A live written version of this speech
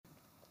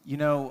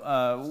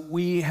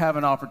We have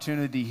an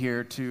opportunity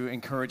here to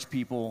encourage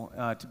people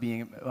to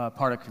be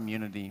part of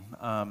community.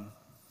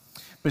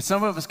 But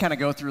some of us kind of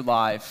go through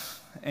life,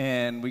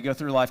 and we go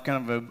through life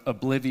kind of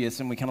oblivious,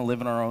 and we kind of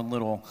live in our own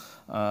little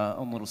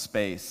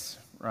space,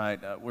 right?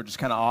 We're just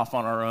kind of off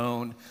on our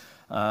own,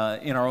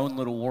 in our own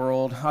little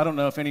world. I don't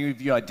know if any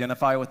of you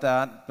identify with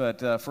that,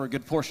 but for a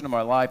good portion of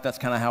my life, that's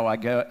kind of how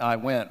I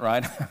went,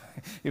 right?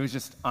 It was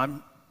just,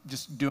 I'm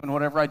just doing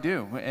whatever I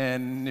do,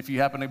 and if you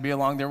happen to be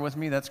along there with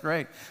me, that's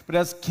great. But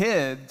as a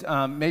kid,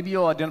 maybe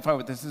you'll identify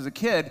with this. As a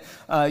kid,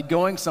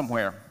 going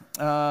somewhere,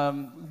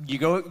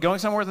 going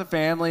somewhere with a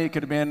family. It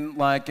could have been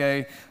like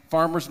a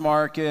farmer's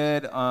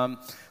market.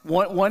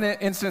 One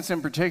instance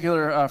in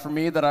particular for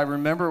me that I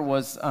remember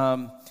was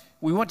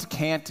we went to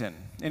Canton.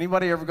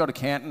 Anybody ever go to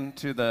Canton,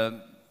 to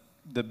the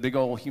big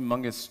old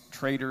humongous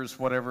traders,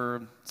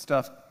 whatever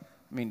stuff?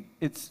 I mean,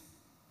 it's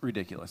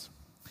ridiculous.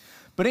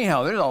 But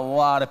anyhow, there's a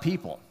lot of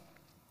people.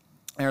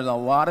 There's a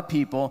lot of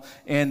people,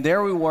 and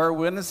there we were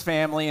with this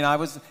family,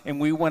 and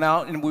we went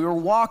out and we were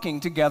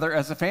walking together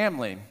as a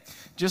family,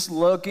 just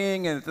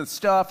looking at the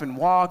stuff and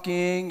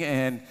walking,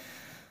 and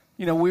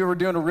we were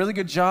doing a really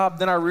good job.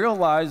 Then I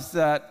realized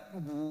that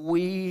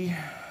we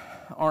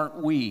aren't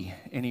we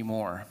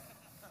anymore.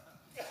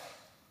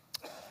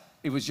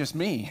 It was just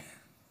me,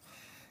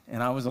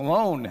 and I was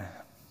alone.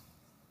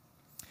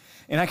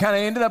 And I kind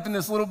of ended up in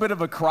this little bit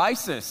of a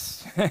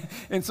crisis.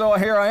 And so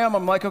here I am.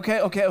 I'm like, okay.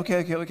 All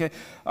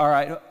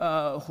right,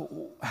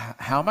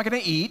 how am I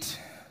going to eat?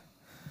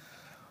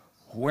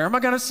 Where am I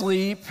going to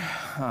sleep?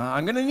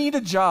 I'm going to need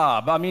a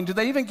job. I mean, do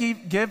they even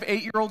give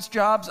 8-year-olds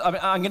jobs?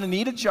 I'm going to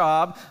need a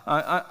job.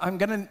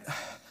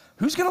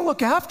 Who's going to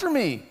look after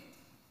me?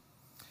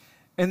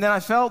 And then I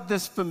felt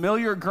this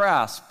familiar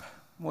grasp,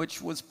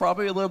 which was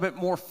probably a little bit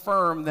more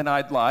firm than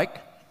I'd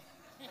like.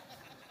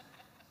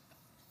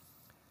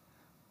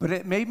 But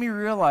it made me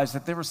realize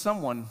that there was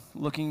someone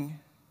looking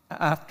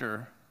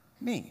after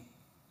me.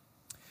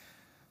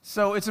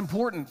 So it's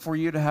important for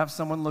you to have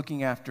someone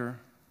looking after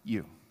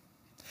you.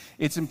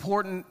 It's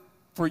important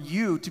for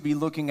you to be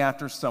looking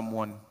after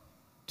someone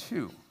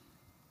too.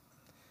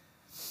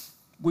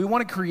 We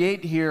want to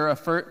create here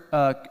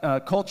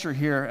a culture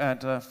here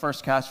at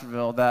First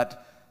Castroville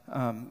that,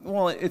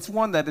 it's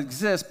one that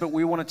exists, but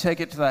we want to take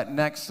it to that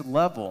next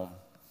level.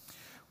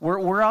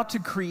 We're out to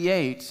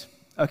create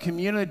a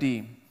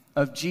community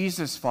of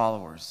Jesus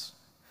followers,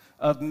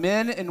 of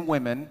men and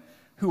women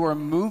who are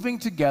moving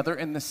together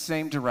in the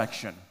same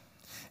direction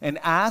and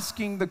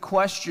asking the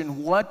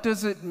question, what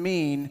does it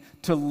mean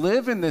to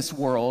live in this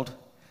world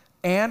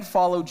and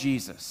follow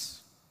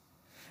Jesus?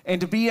 And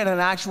to be in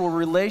an actual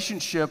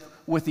relationship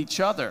with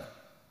each other.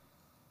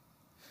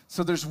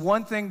 So there's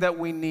one thing that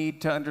we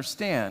need to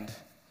understand.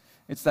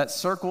 It's that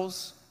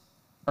circles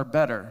are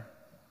better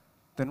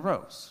than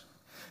rows.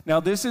 Now,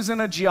 this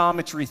isn't a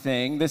geometry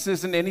thing. This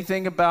isn't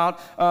anything about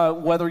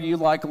whether you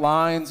like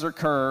lines or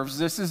curves.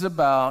 This is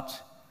about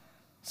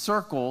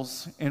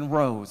circles and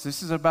rows.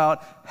 This is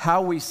about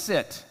how we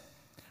sit.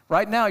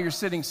 Right now, you're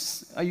sitting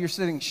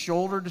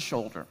shoulder to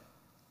shoulder.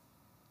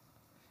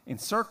 In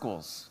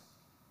circles,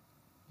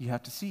 you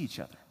have to see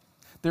each other.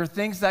 There are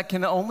things that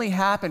can only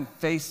happen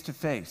face to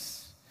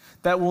face,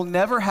 that will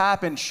never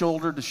happen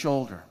shoulder to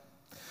shoulder.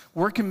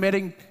 We're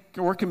committed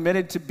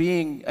to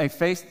being a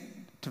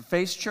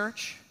face-to-face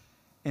church,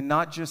 and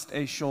not just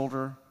a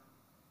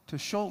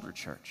shoulder-to-shoulder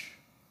church.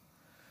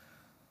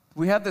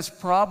 We have this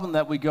problem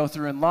that we go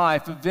through in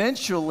life.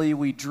 Eventually,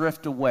 we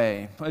drift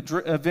away.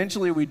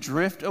 Eventually, we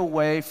drift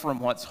away from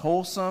what's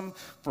wholesome,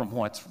 from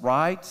what's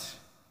right,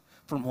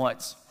 from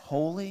what's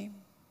holy.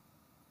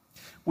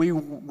 We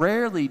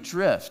rarely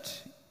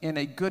drift in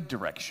a good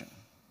direction.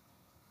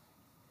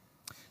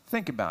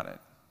 Think about it.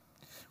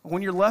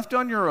 When you're left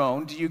on your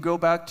own, do you go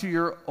back to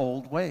your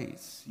old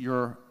ways,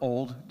 your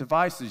old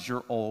devices,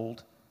 your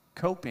old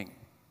coping?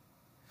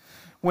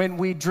 When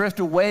we drift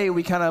away,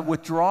 we kind of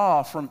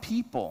withdraw from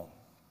people.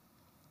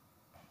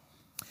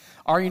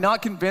 Are you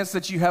not convinced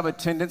that you have a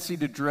tendency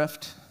to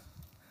drift?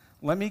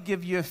 Let me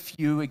give you a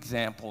few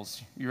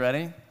examples. You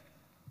ready?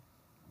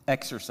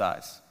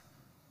 Exercise.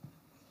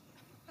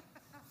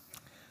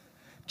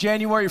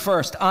 January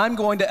 1st, I'm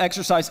going to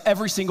exercise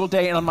every single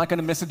day and I'm not going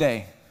to miss a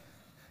day.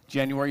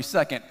 January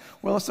 2nd,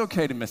 well, it's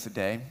okay to miss a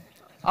day.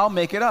 I'll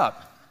make it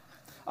up.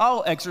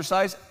 I'll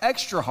exercise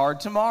extra hard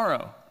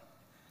tomorrow.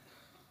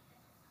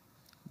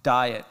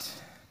 Diet.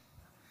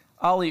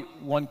 I'll eat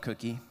one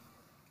cookie.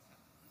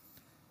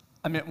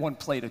 I meant one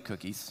plate of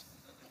cookies.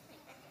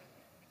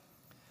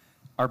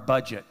 Our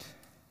budget.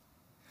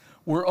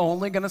 We're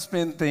only going to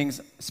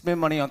spend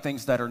money on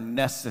things that are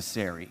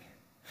necessary.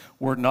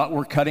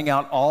 We're cutting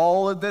out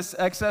all of this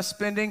excess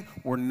spending.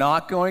 We're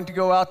not going to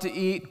go out to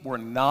eat. We're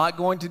not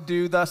going to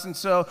do thus and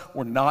so.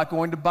 We're not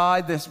going to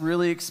buy this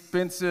really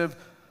expensive,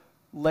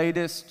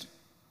 latest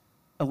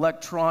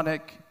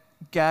electronic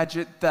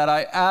gadget that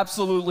I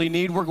absolutely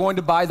need. We're going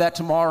to buy that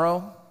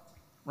tomorrow,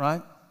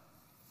 right?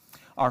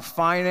 Our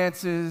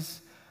finances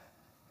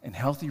and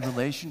healthy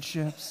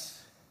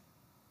relationships.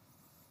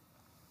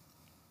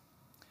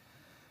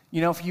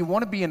 You know, if you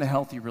want to be in a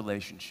healthy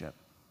relationship,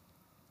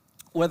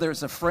 whether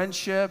it's a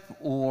friendship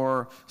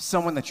or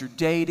someone that you're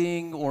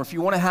dating, or if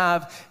you want to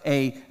have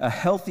a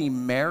healthy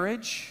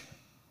marriage,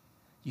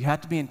 you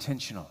have to be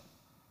intentional.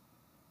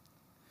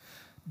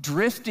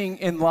 Drifting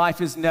in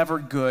life is never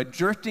good.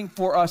 Drifting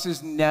for us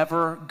is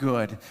never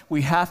good.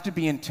 We have to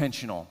be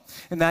intentional.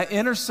 And that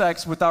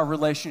intersects with our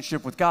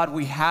relationship with God.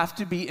 We have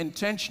to be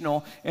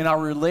intentional in our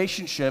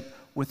relationship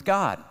with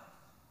God.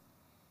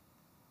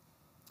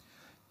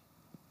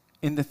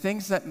 In the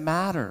things that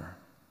matter,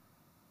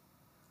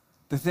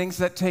 the things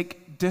that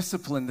take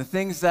discipline, the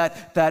things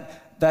that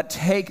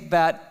take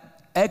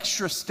that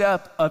extra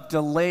step of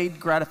delayed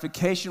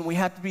gratification, we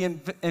have to be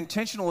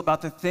intentional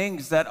about the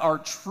things that are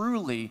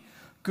truly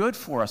good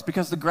for us,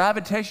 because the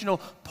gravitational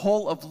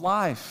pull of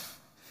life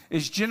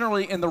is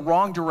generally in the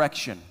wrong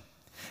direction.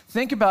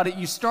 Think about it.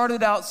 You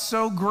started out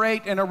so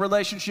great in a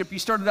relationship. You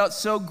started out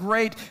so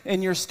great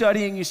in your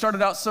studying. You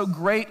started out so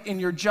great in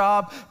your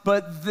job,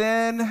 but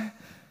then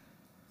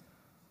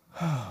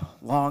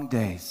long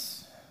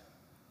days,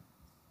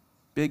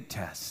 big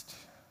test.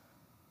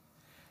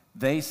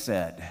 They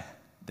said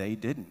they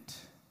didn't.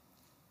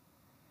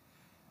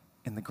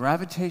 And the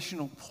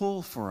gravitational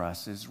pull for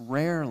us is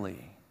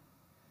rarely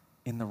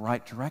in the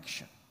right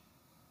direction.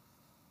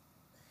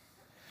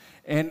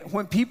 And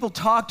when people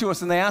talk to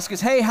us and they ask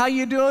us, hey, how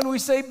you doing? We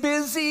say,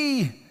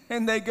 busy.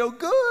 And they go,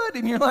 good.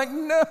 And you're like,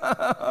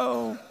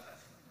 no.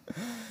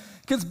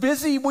 Because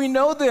busy, we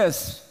know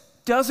this,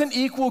 doesn't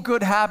equal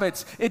good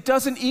habits. It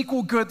doesn't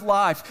equal good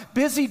life.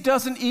 Busy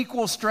doesn't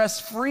equal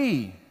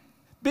stress-free.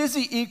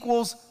 Busy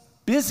equals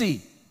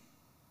busy.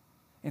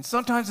 And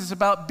sometimes it's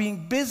about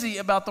being busy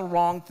about the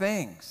wrong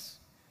things.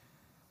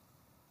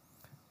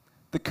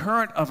 The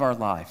current of our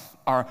life,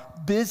 our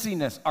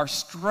busyness, our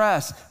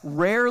stress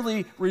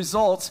rarely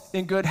results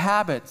in good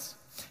habits.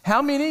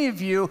 How many of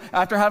you,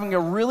 after having a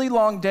really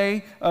long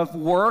day of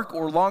work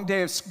or long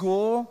day of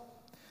school,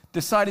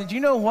 decided, you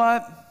know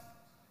what?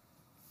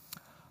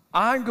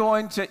 I'm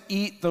going to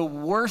eat the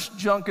worst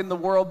junk in the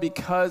world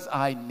because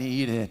I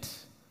need it.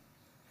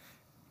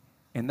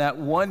 And that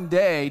one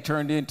day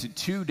turned into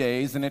 2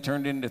 days, and it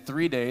turned into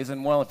 3 days.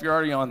 And well, if you're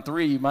already on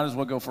 3, you might as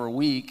well go for a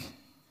week.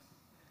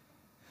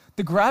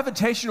 The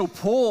gravitational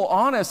pull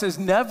on us is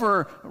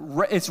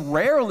it's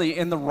rarely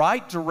in the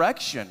right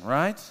direction,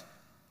 right?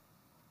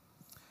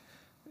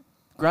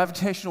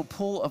 Gravitational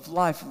pull of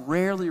life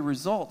rarely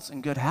results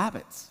in good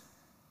habits.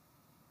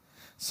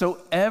 So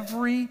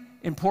every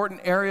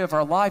important area of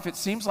our life, it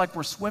seems like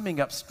we're swimming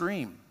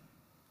upstream.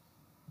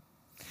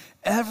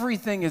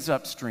 Everything is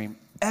upstream,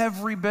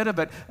 every bit of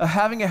it.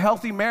 Having a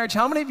healthy marriage,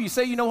 how many of you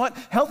say, you know what?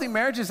 Healthy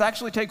marriages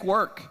actually take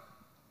work.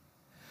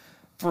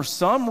 For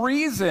some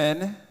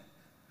reason,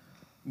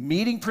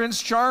 meeting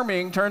Prince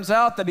Charming turns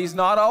out that he's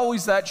not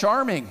always that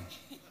charming,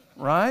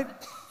 right?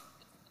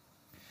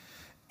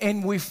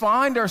 And we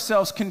find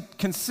ourselves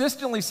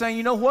consistently saying,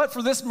 you know what,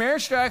 for this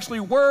marriage to actually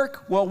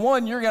work, well,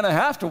 one, you're going to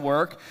have to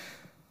work,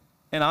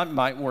 and I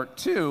might work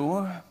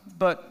too,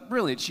 but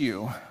really it's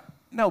you.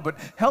 No, but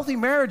healthy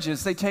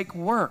marriages, they take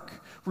work.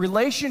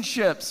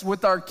 Relationships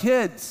with our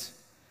kids,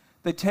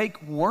 they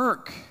take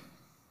work,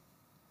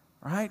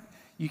 right?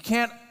 You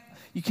can't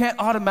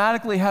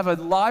automatically have a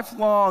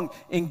lifelong,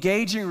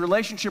 engaging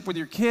relationship with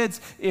your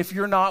kids if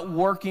you're not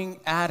working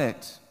at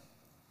it.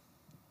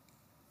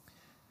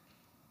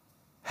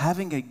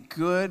 Having a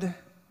good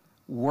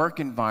work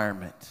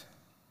environment,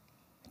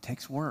 it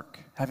takes work.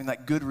 Having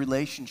that good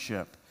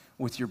relationship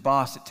with your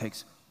boss, it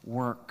takes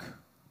work.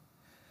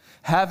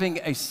 Having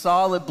a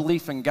solid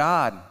belief in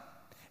God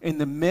in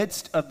the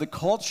midst of the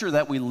culture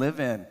that we live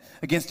in,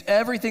 against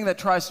everything that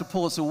tries to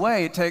pull us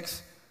away, it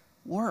takes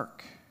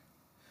work.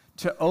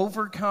 To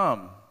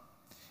overcome,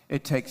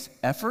 it takes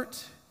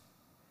effort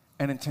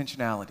and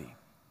intentionality.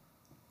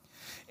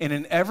 And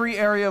in every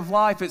area of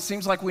life, it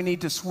seems like we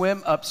need to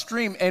swim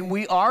upstream, and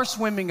we are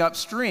swimming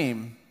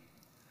upstream,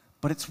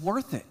 but it's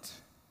worth it.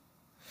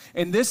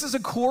 And this is a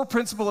core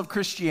principle of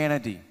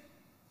Christianity.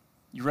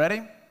 You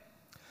ready?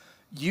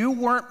 You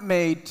weren't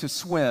made to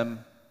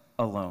swim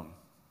alone.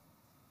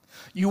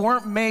 You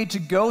weren't made to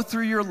go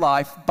through your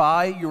life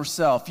by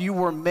yourself. You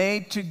were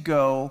made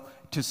to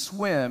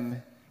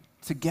swim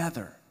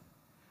together.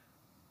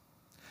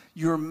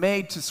 You're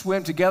made to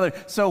swim together.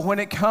 So when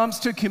it comes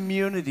to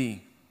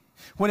community,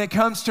 when it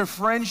comes to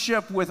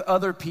friendship with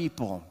other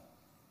people,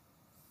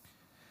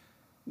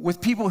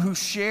 with people who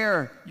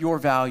share your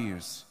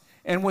values,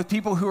 and with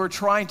people who are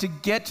trying to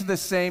get to the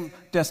same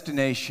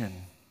destination,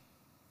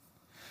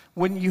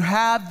 when you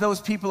have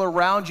those people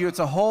around you, it's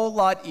a whole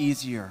lot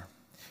easier.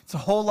 It's a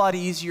whole lot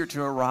easier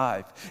to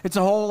arrive. It's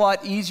a whole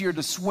lot easier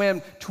to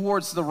swim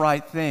towards the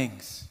right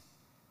things.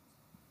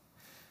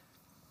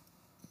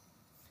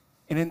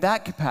 And in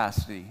that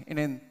capacity, and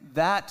in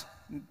that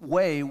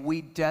way,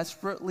 we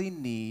desperately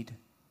need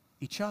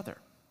each other.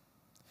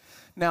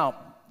 Now,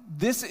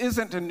 this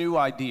isn't a new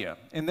idea,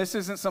 and this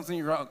isn't something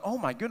you're going, oh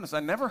my goodness, I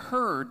never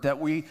heard that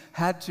we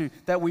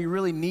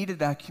really needed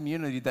that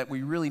community, that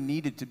we really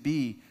needed to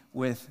be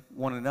with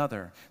one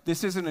another.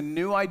 This isn't a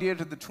new idea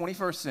to the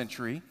 21st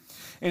century,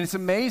 and it's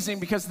amazing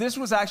because this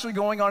was actually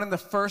going on in the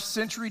first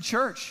century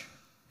church.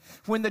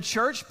 When the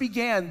church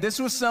began, this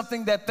was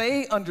something that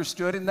they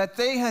understood and that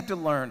they had to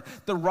learn.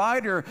 The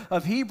writer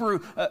of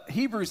Hebrews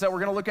that we're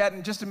going to look at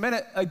in just a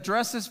minute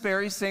addressed this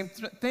very same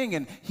thing.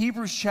 In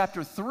Hebrews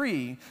chapter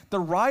 3, the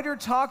writer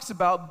talks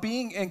about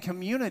being in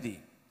community.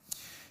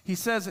 He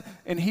says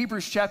in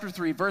Hebrews chapter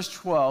 3, verse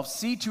 12,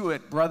 "See to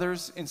it,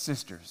 brothers and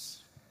sisters."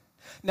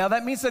 Now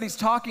that means that he's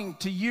talking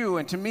to you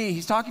and to me.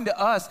 He's talking to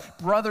us,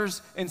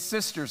 brothers and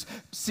sisters.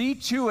 See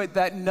to it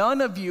that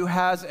none of you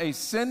has a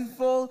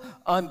sinful,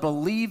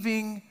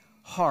 unbelieving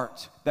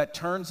heart that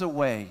turns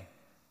away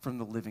from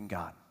the living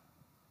God.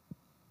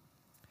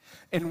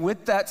 And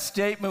with that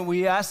statement,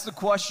 we ask the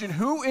question,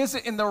 who is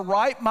it in their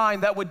right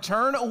mind that would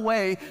turn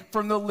away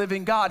from the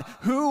living God?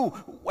 Who,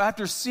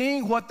 after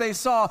seeing what they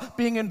saw,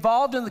 being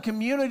involved in the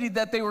community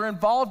that they were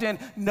involved in,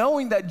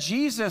 knowing that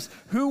Jesus,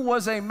 who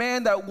was a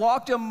man that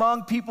walked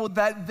among people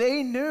that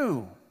they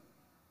knew,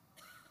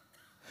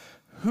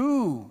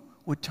 who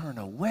would turn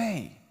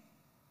away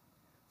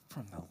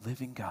from the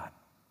living God?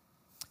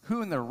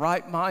 Who in their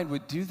right mind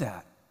would do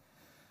that?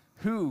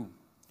 Who,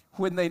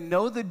 when they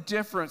know the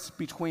difference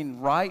between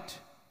right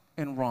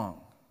and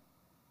wrong,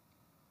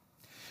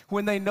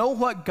 when they know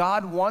what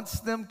God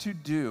wants them to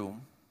do,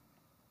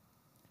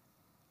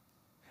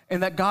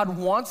 and that God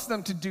wants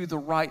them to do the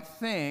right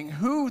thing,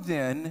 who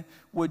then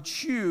would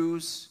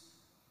choose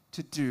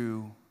to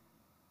do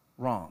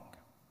wrong?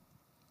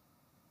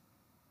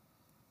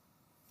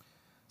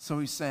 So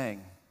he's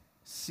saying,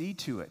 see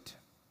to it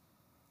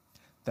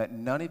that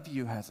none of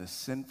you has a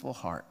sinful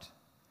heart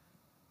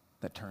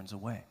that turns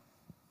away.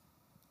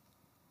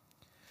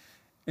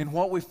 And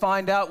what we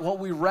find out, what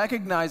we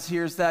recognize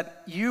here is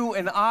that you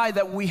and I,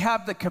 that we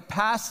have the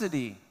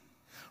capacity,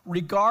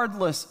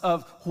 regardless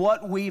of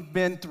what we've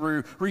been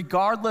through,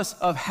 regardless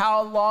of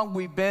how long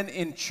we've been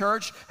in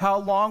church, how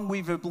long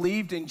we've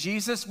believed in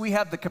Jesus, we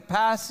have the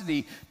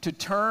capacity to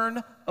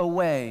turn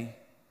away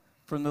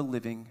from the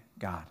living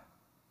God.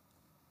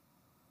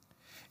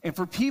 And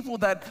for people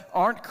that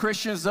aren't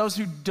Christians, those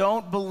who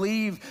don't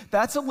believe,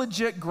 that's a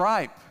legit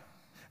gripe.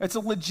 It's a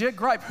legit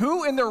gripe.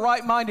 Who in their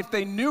right mind, if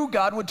they knew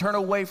God, would turn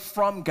away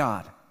from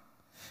God?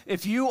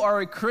 If you are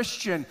a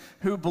Christian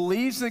who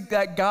believes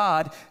that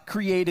God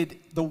created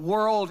the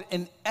world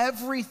and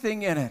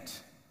everything in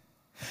it,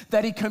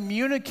 that he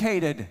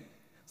communicated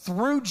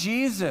through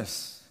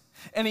Jesus,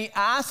 and he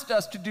asked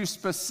us to do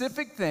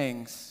specific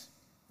things,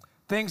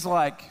 things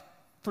like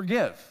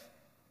forgive,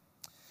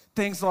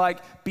 things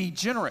like be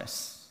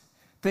generous,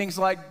 things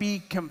like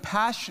be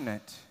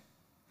compassionate,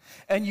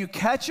 and you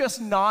catch us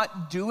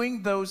not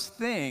doing those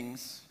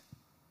things,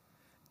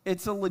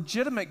 it's a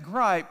legitimate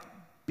gripe,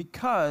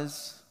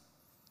 because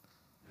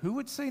who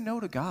would say no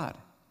to God?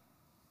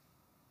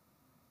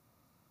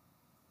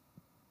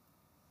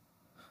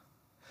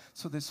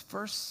 So this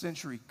first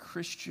century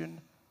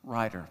Christian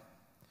writer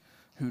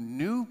who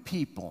knew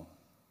people,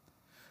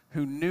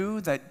 who knew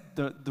that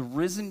the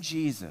risen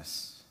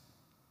Jesus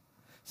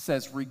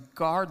says,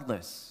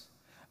 regardless,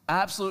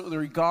 absolutely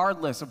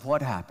regardless of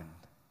what happened,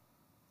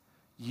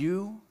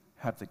 you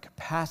have the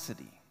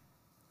capacity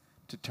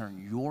to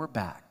turn your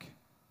back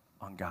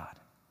on God.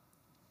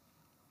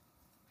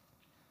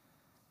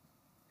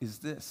 Is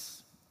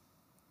this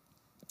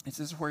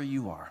where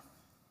you are?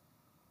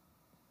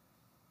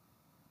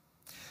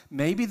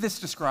 Maybe this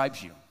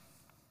describes you.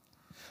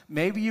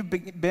 Maybe you've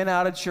been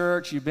out of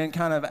church, you've been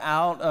kind of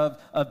out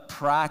of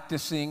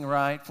practicing,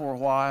 right, for a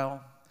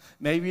while.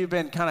 Maybe you've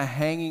been kind of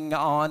hanging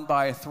on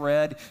by a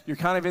thread. You're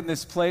kind of in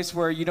this place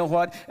where, you know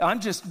what, I'm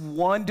just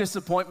one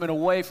disappointment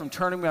away from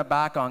turning my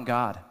back on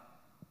God.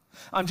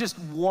 I'm just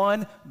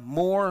one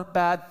more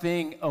bad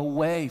thing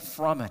away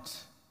from it.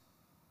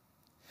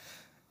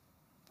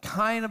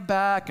 Kind of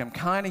back, I'm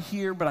kind of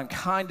here, but I'm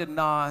kind of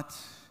not.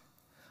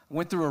 I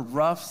went through a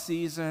rough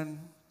season.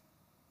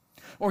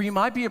 Or you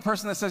might be a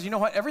person that says, you know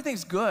what,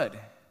 everything's good.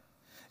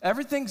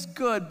 Everything's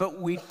good, but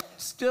we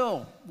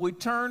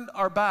turned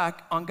our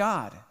back on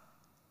God.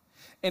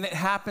 And it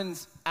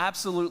happens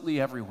absolutely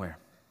everywhere.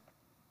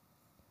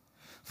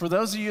 For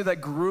those of you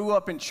that grew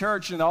up in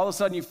church and all of a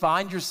sudden you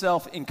find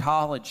yourself in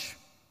college,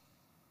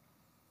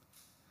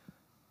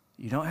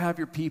 you don't have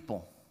your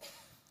people.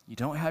 You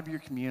don't have your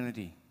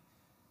community.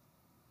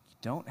 You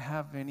don't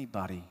have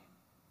anybody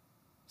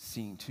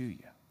seeing to you.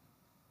 You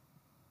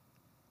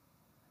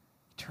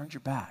turned your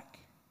back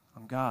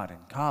on God in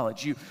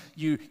college.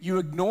 You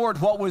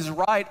ignored what was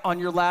right on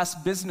your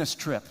last business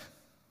trip.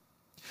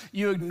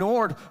 You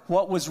ignored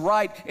what was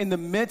right in the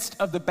midst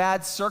of the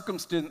bad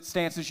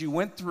circumstances you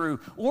went through,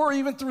 or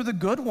even through the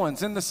good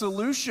ones. And the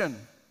solution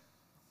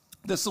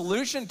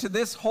to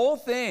this whole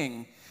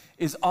thing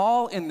is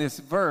all in this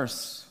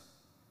verse.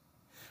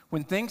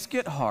 When things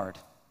get hard,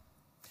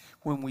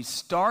 when we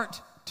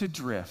start to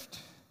drift,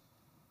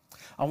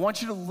 I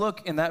want you to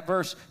look in that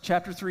verse,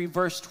 chapter 3,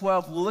 verse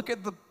 12, look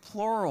at the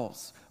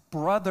plurals,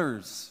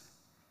 brothers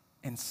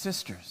and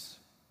sisters.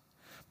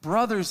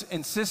 Brothers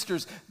and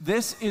sisters,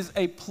 this is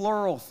a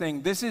plural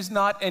thing. This is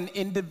not an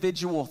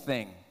individual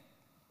thing.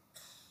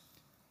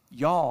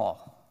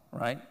 Y'all,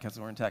 right? Because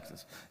we're in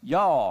Texas.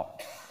 Y'all,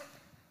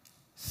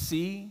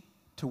 see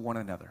to one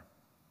another.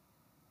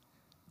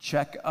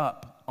 Check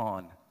up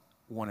on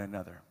one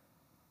another.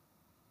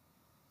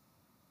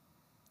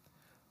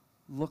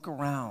 Look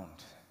around.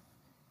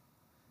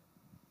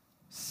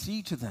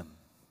 See to them.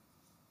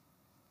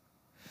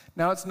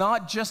 Now, it's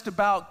not just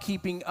about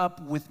keeping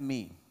up with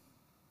me.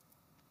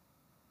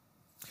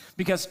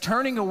 Because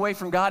turning away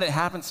from God, it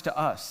happens to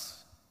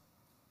us.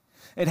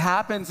 It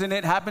happens, and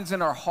it happens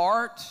in our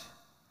heart.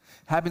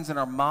 It happens in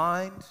our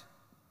mind.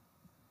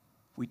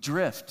 We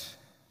drift.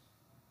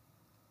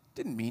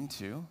 Didn't mean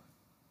to.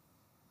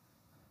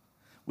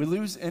 We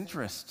lose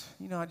interest.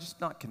 I'm just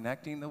not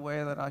connecting the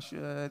way that I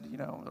should,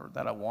 or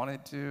that I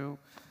wanted to.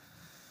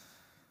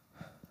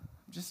 I'm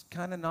just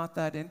kind of not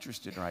that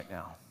interested right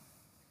now.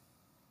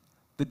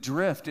 The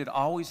drift, it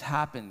always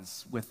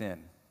happens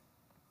within.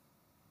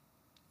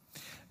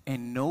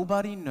 And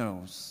nobody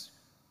knows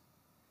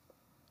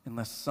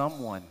unless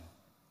someone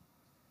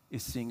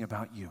is seeing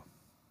about you.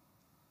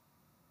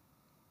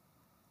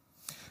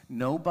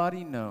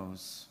 Nobody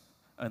knows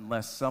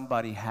unless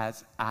somebody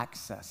has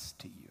access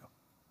to you.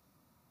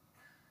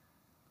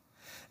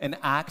 And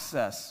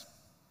access,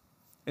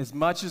 as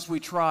much as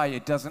we try,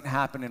 it doesn't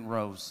happen in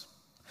rows.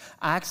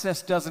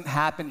 Access doesn't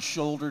happen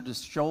shoulder to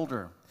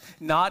shoulder.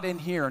 Not in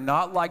here,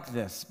 not like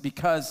this,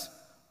 because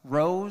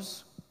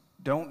rows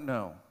don't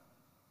know.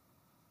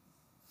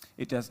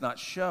 It does not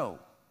show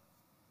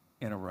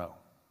in a row.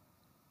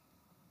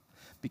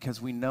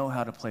 Because we know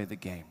how to play the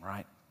game,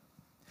 right?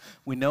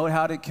 We know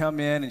how to come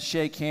in and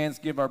shake hands,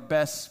 give our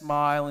best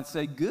smile, and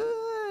say,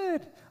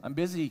 good, I'm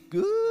busy,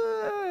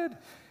 good.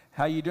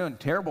 How you doing?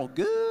 Terrible,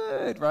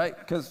 good, right?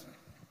 Because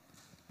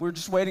we're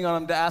just waiting on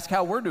them to ask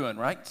how we're doing,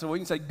 right? So we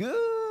can say,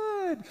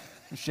 good,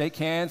 and shake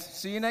hands,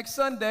 see you next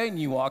Sunday, and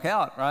you walk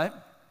out, right?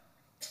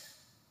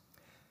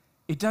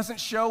 It doesn't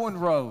show in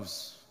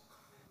rows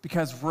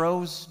because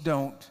rows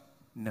don't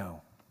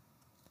know.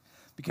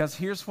 Because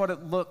here's what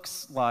it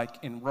looks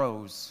like in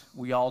rows.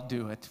 We all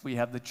do it. We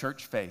have the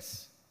church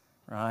face,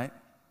 right?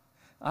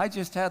 I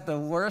just had the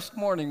worst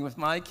morning with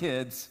my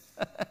kids.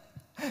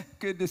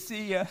 Good to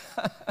see you.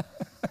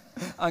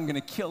 I'm going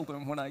to kill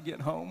them when I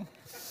get home.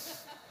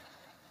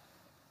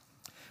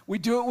 We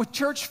do it with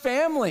church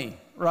family,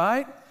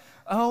 right?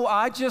 Oh,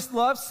 I just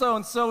love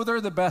so-and-so. They're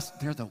the best.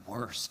 They're the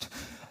worst.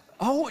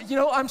 Oh,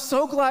 I'm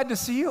so glad to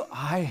see you.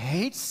 I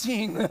hate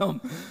seeing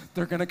them.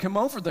 They're going to come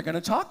over. They're going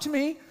to talk to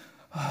me.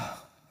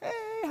 Hey,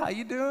 how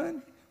you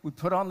doing? We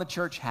put on the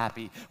church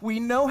happy. We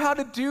know how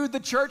to do the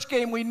church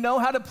game. We know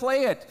how to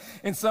play it.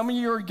 And some of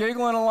you are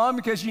giggling along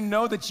because you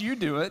know that you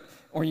do it,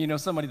 or you know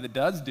somebody that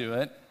does do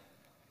it,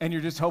 and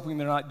you're just hoping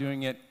they're not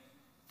doing it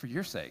for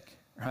your sake,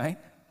 right?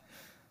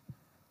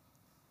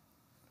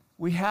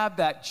 We have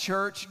that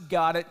church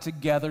got it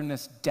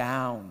togetherness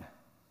down.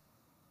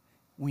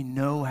 We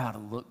know how to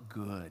look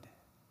good.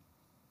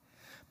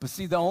 But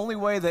see, the only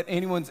way that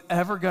anyone's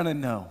ever going to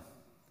know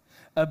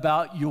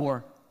about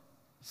your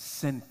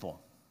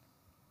sinful,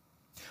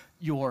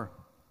 your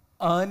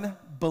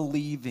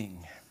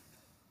unbelieving,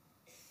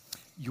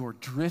 your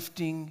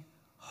drifting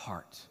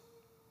heart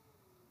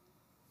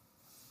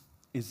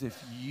is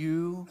if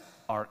you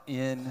are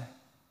in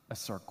a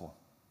circle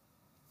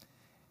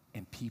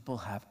and people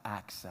have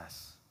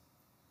access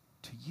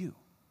to you.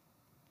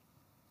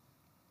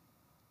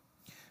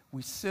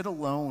 We sit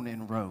alone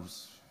in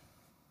rows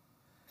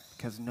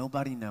because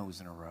nobody knows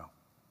in a row.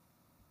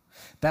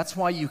 That's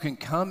why you can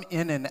come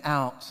in and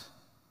out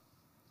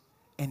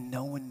and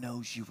no one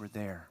knows you were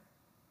there.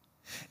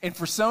 And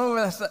for some of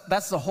us,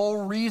 that's the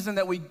whole reason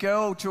that we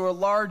go to a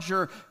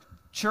larger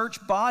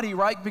church body,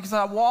 right? Because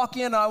I walk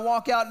in, I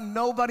walk out, and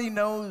nobody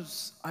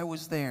knows I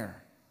was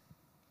there.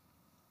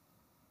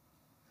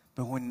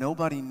 But when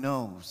nobody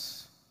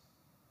knows,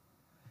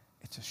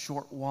 it's a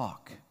short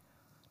walk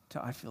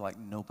till I feel like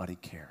nobody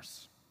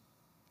cares.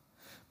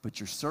 But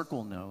your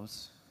circle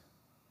knows.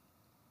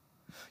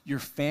 Your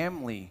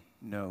family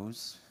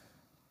knows.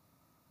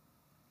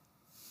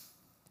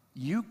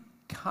 You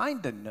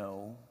kind of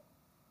know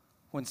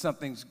when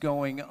something's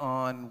going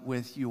on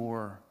with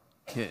your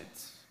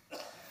kids.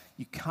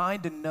 You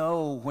kind of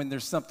know when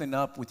there's something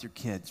up with your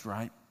kids,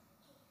 right?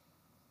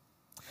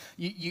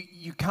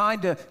 You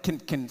kind of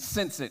can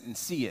sense it and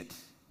see it.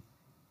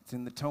 It's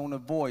in the tone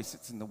of voice.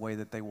 It's in the way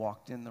that they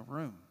walked in the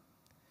room.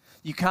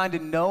 You kind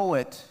of know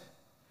it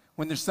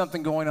when there's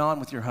something going on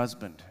with your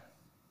husband.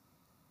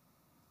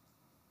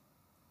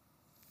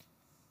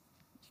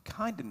 You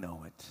kind of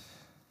know it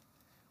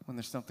when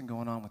there's something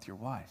going on with your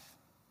wife.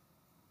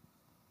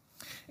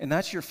 And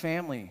that's your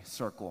family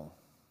circle.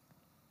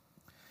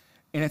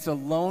 And it's a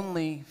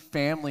lonely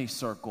family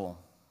circle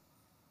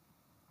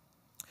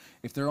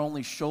if they're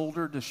only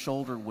shoulder to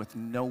shoulder with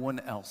no one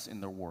else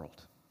in their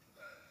world.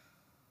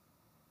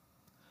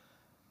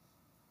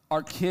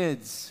 Our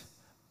kids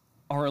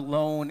are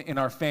alone in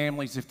our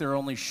families if they're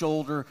only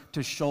shoulder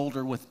to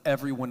shoulder with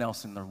everyone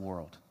else in their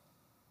world.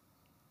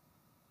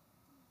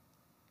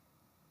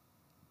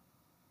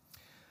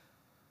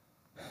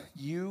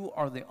 You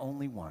are the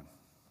only one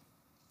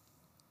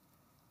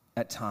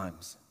at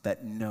times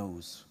that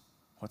knows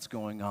what's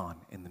going on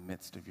in the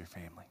midst of your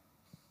family.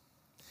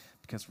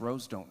 Because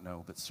rows don't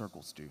know, but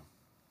circles do.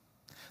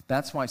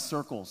 That's why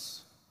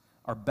circles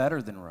are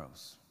better than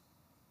rows.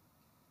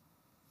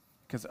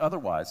 Because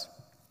otherwise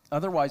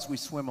we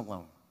swim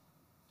alone.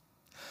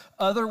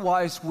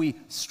 Otherwise we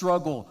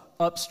struggle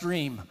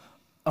upstream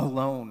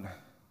alone.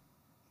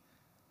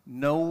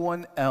 No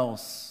one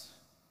else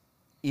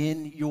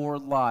in your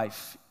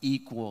life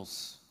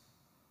equals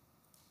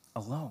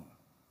alone.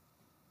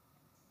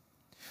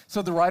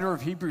 So the writer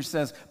of Hebrews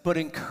says, but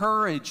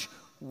encourage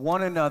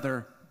one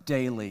another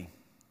daily.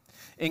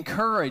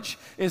 Encourage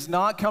is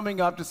not coming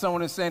up to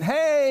someone and saying,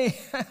 hey,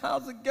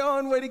 how's it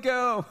going? Way to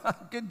go.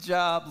 Good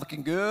job.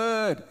 Looking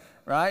good,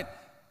 right?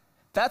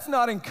 That's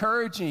not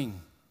encouraging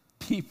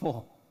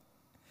people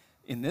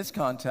in this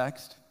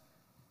context.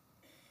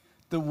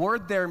 The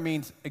word there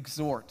means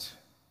exhort.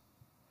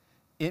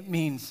 It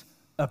means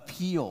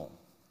appeal.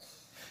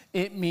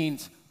 It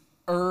means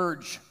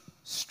urge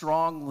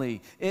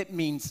strongly. It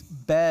means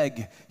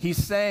beg. He's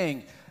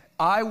saying,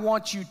 I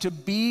want you to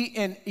be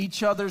in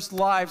each other's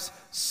lives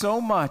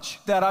so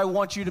much that I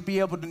want you to be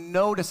able to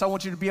notice, I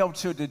want you to be able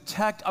to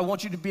detect, I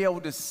want you to be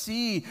able to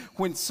see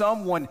when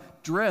someone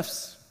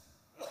drifts.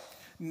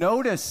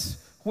 Notice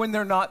when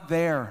they're not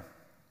there.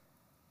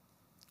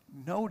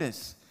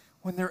 Notice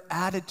when their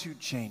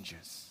attitude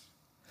changes.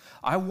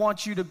 I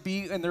want you to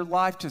be in their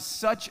life to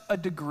such a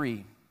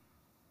degree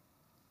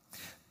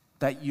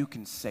that you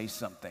can say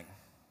something.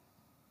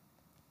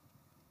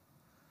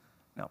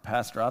 Now,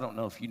 Pastor, I don't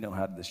know if you know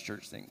how this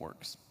church thing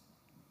works,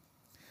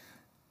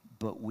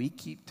 but we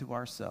keep to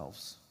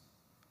ourselves,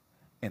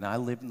 and I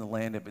live in the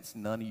land of it's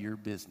none of your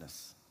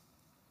business.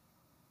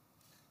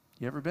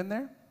 You ever been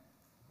there?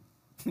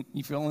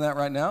 You feeling that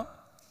right now?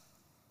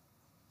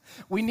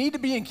 We need to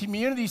be in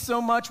community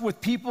so much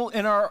with people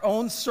in our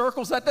own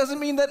circles. That doesn't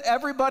mean that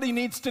everybody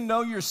needs to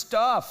know your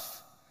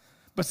stuff,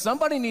 but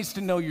somebody needs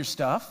to know your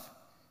stuff.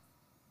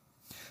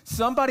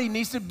 Somebody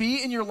needs to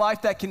be in your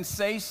life that can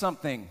say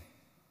something.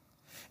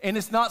 And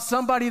it's not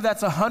somebody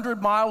that's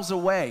 100 miles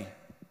away.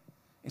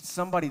 It's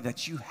somebody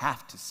that you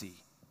have to see.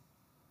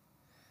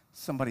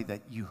 Somebody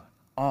that you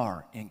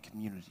are in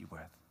community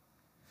with.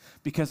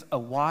 Because a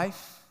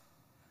wife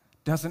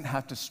doesn't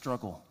have to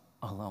struggle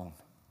alone.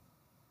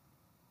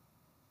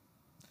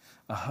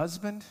 A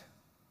husband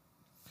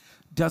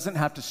doesn't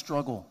have to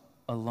struggle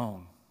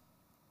alone.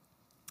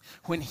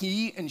 When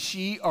he and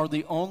she are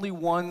the only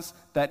ones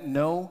that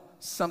know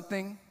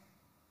something,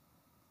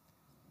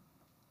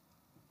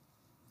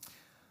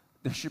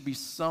 there should be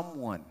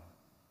someone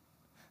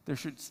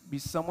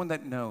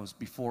that knows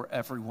before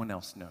everyone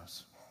else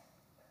knows.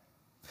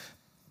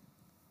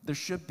 There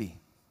should be.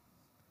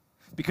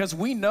 Because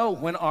we know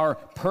when our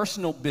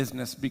personal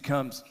business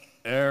becomes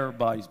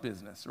everybody's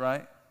business,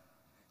 right?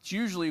 It's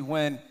usually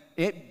when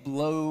it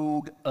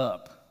blowed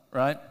up,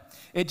 right?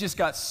 It just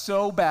got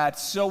so bad,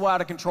 so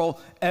out of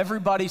control.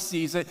 Everybody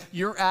sees it.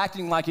 You're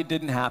acting like it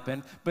didn't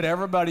happen, but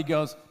everybody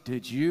goes,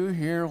 did you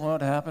hear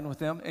what happened with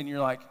them? And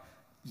you're like,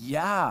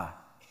 yeah.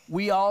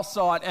 We all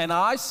saw it, and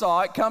I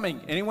saw it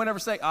coming. Anyone ever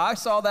say, I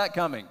saw that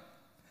coming?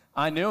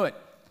 I knew it.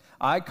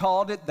 I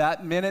called it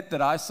that minute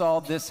that I saw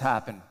this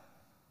happen.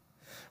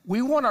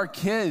 We want our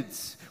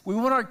kids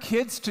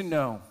to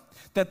know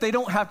that they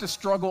don't have to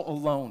struggle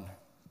alone.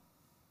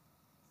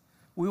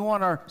 We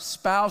want our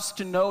spouse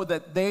to know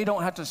that they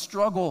don't have to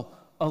struggle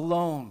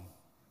alone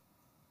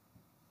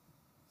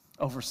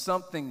over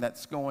something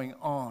that's going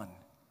on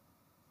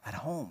at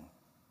home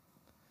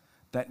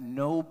that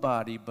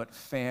nobody but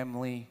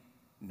family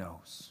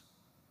knows.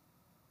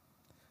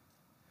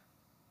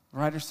 The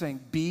writer's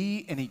saying, be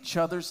in each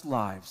other's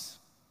lives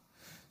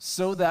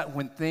so that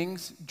when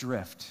things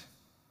drift,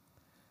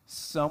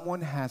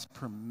 someone has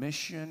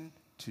permission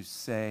to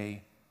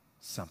say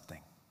something.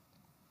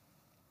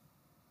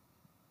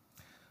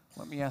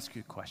 Let me ask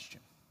you a question.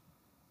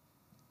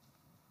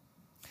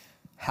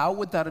 How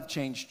would that have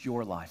changed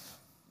your life?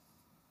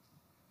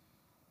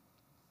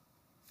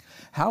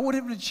 How would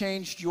it have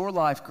changed your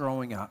life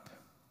growing up?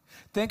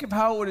 Think of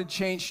how it would have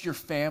changed your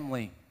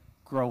family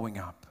growing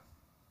up.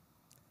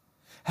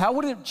 How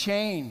would it have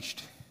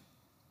changed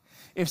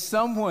if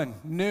someone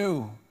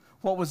knew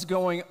what was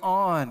going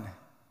on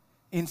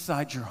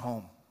inside your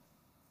home?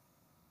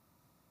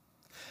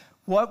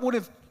 What would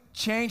have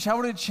changed? How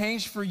would it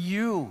change for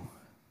you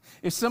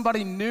if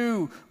somebody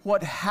knew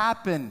what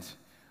happened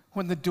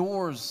when the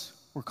doors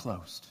were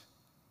closed?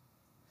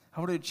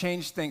 How would it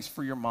change things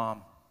for your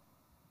mom?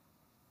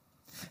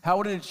 How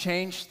would it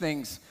change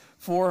things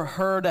for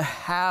her to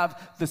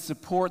have the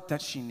support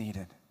that she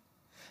needed?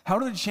 How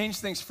did it change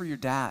things for your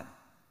dad?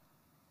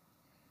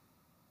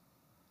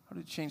 How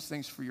did it change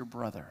things for your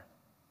brother?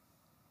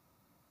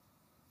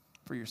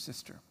 For your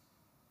sister?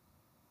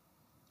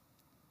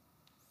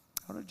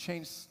 How did it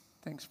change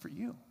things for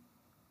you?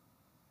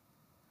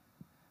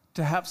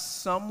 To have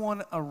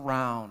someone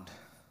around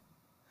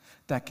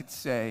that could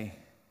say,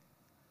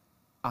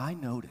 I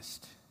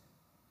noticed.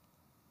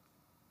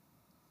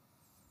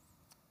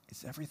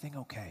 Is everything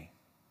okay?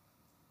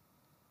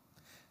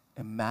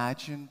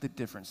 Imagine the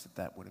difference that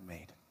that would have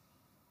made.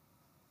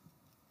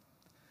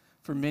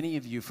 For many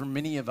of you, for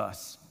many of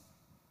us,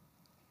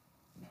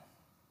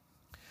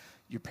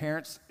 your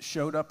parents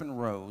showed up in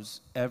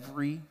rows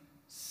every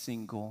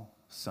single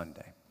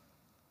Sunday.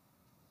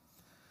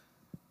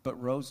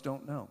 But rows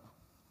don't know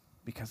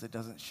because it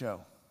doesn't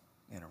show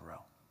in a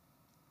row.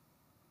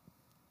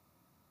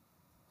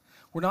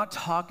 We're not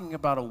talking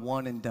about a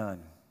one and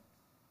done.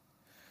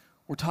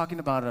 We're talking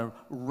about a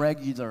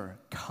regular,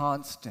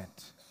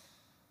 constant.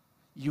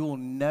 You will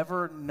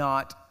never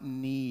not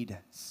need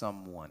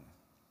someone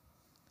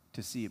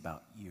to see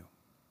about you.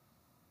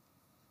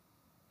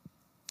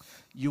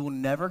 You will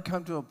never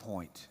come to a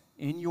point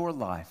in your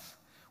life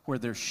where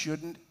there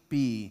shouldn't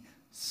be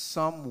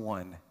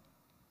someone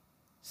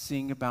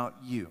seeing about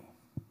you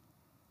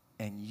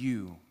and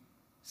you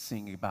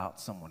seeing about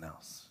someone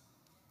else.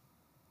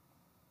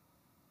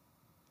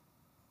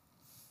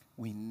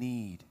 We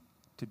need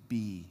to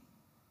be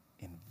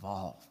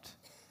involved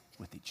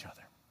with each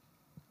other.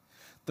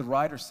 The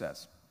writer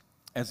says,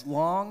 as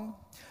long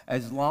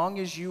as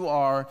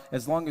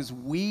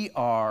we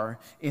are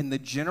in the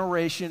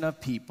generation of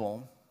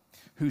people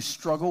who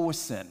struggle with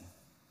sin,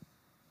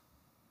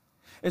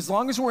 as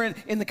long as we're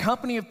in the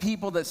company of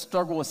people that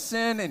struggle with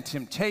sin and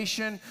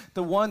temptation,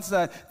 the ones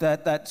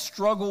that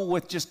struggle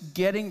with just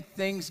getting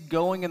things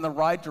going in the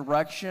right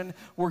direction,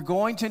 we're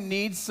going to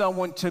need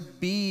someone to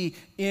be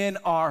in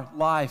our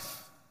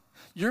life.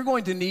 You're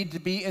going to need to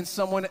be in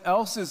someone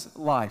else's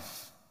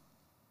life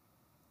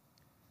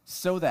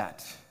so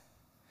that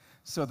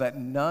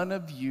none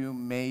of you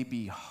may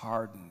be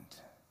hardened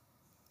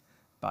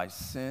by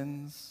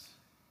sin's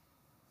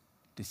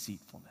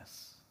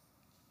deceitfulness.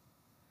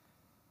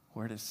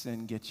 Where does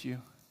sin get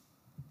you?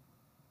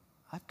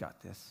 I've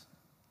got this.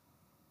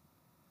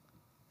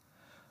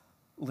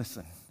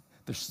 Listen,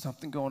 there's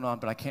something going on,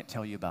 but I can't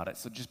tell you about it,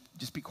 so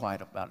just be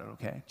quiet about it,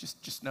 okay?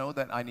 Just know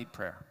that I need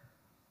prayer.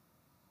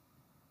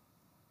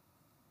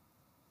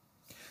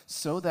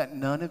 So that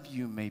none of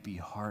you may be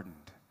hardened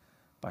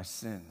by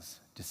sin's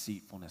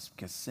deceitfulness,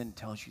 because sin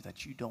tells you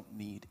that you don't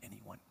need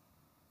anyone,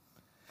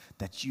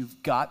 that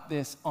you've got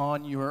this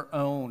on your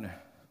own,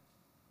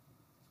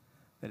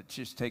 that it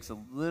just takes a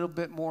little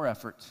bit more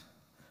effort,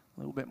 a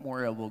little bit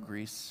more elbow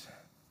grease,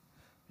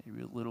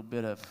 maybe a little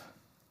bit of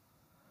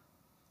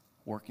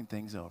working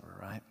things over,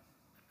 right?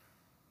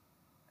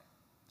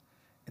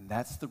 And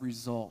that's the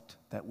result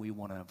that we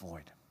want to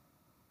avoid.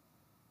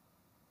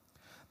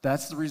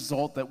 That's the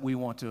result that we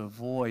want to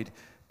avoid,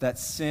 that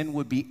sin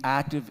would be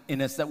active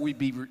in us, that we'd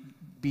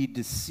be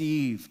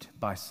deceived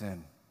by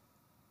sin.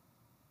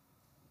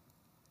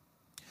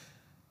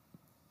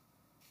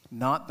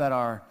 Not that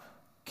our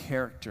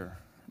character,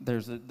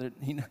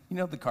 you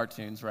know the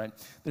cartoons, right?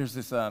 There's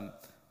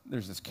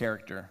this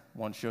character.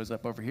 One shows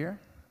up over here,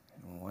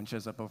 and one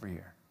shows up over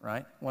here,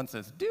 right? One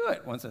says, do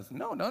it. One says,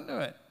 no, don't do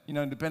it.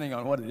 Depending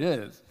on what it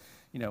is.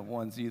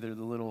 One's either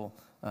the little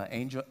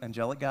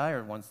angelic guy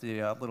or one's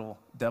the little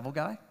devil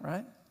guy,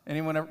 right?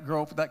 Anyone ever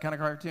grow up with that kind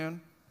of cartoon?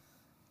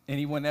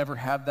 Anyone ever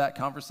have that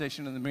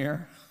conversation in the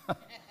mirror?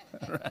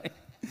 Right?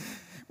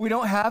 We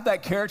don't have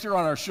that character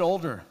on our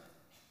shoulder.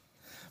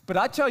 But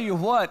I tell you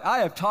what, I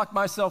have talked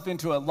myself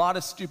into a lot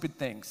of stupid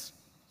things.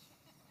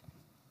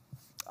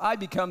 I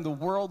become the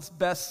world's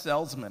best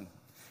salesman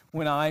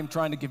when I'm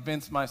trying to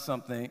convince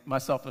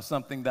myself of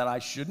something that I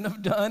shouldn't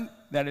have done,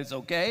 that is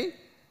okay,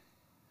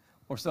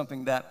 or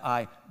something that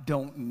I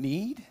don't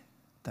need,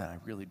 that I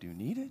really do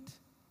need it.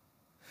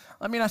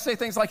 I say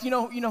things like, you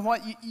know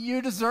what,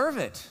 you deserve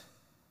it.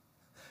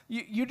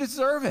 You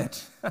deserve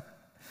it.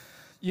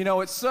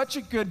 It's such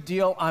a good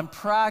deal, I'm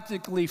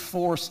practically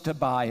forced to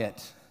buy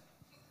it.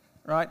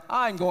 Right?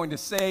 I'm going to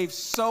save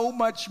so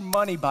much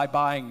money by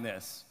buying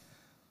this.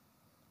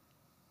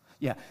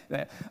 Yeah,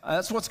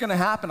 that's what's going to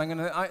happen.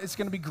 It's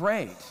going to be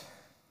great.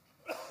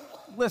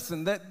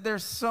 Listen,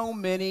 there's so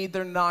many,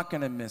 they're not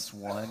going to miss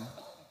one.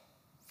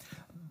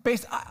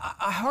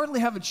 I hardly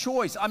have a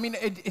choice.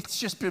 It's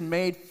just been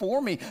made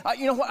for me.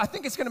 You know what? I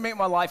think it's going to make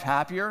my life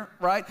happier,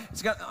 right?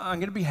 I'm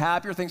going to be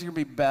happier. Things are going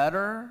to be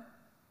better.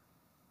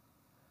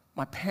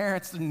 My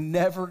parents are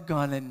never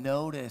going to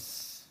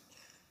notice.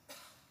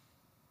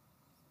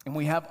 And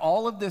we have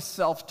all of this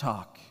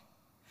self-talk.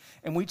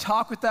 And we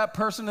talk with that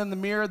person in the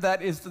mirror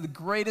that is the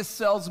greatest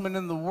salesman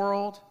in the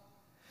world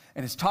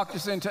and has talked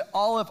us into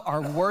all of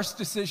our worst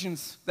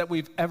decisions that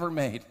we've ever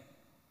made.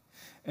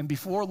 And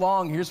before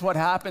long, here's what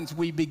happens.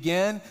 We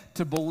begin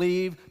to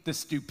believe the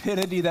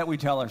stupidity that we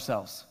tell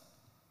ourselves.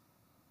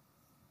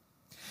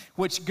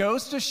 Which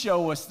goes to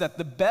show us that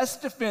the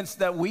best defense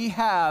that we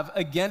have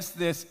against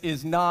this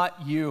is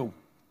not you.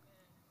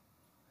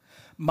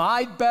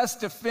 My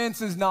best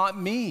defense is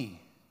not me.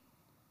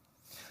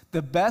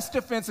 The best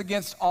defense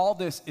against all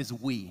this is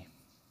we.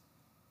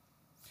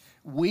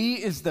 We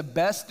is the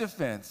best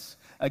defense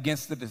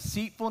against the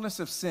deceitfulness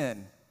of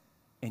sin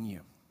in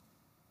you.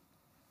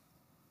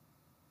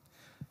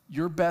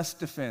 Your best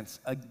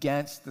defense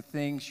against the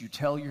things you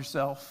tell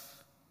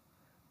yourself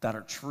that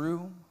are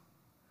true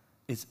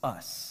is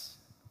us,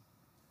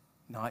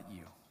 not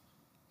you.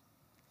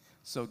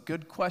 So,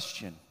 good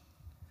question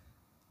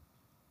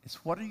is,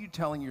 what are you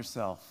telling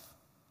yourself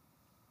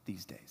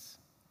these days?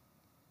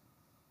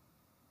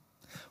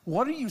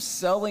 What are you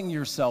selling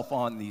yourself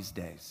on these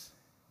days?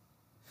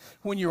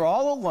 When you're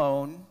all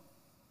alone,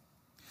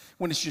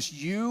 when it's just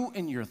you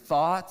and your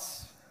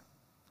thoughts,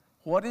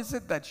 what is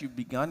it that you've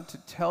begun to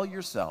tell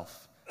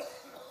yourself?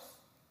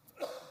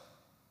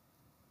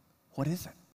 What is it?